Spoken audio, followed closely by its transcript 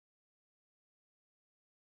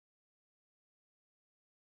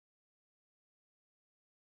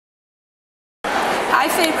Hi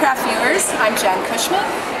Fabecraft viewers, I'm Jen Cushman.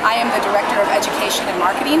 I am the Director of Education and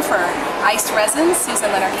Marketing for Ice Resin, Susan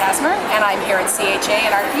Leonard-Kasmer, and I'm here at CHA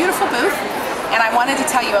in our beautiful booth. And I wanted to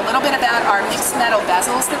tell you a little bit about our mixed metal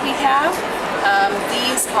bezels that we have.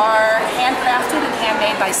 These are handcrafted and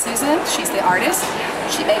handmade by Susan. She's the artist.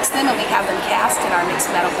 She makes them and we have them cast in our mixed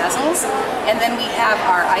metal bezels. And then we have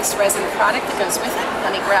our ice resin product that goes with it.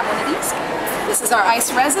 Let me grab one of these. This is our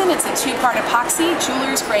ice resin. It's a two-part epoxy,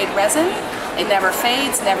 jeweler's grade resin. It never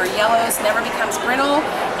fades, never yellows, never becomes brittle,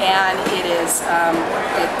 and it's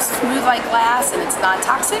smooth like glass and it's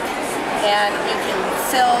non-toxic. And you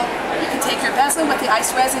can take your bezel with the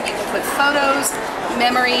ice resin, you can put photos,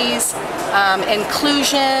 memories,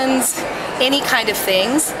 inclusions, any kind of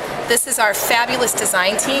things. This is our fabulous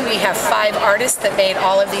design team. We have 5 artists that made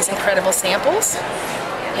all of these incredible samples.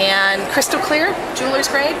 And crystal clear, jeweler's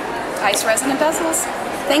grade, ice resin and bezels.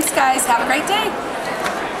 Thanks guys, have a great day.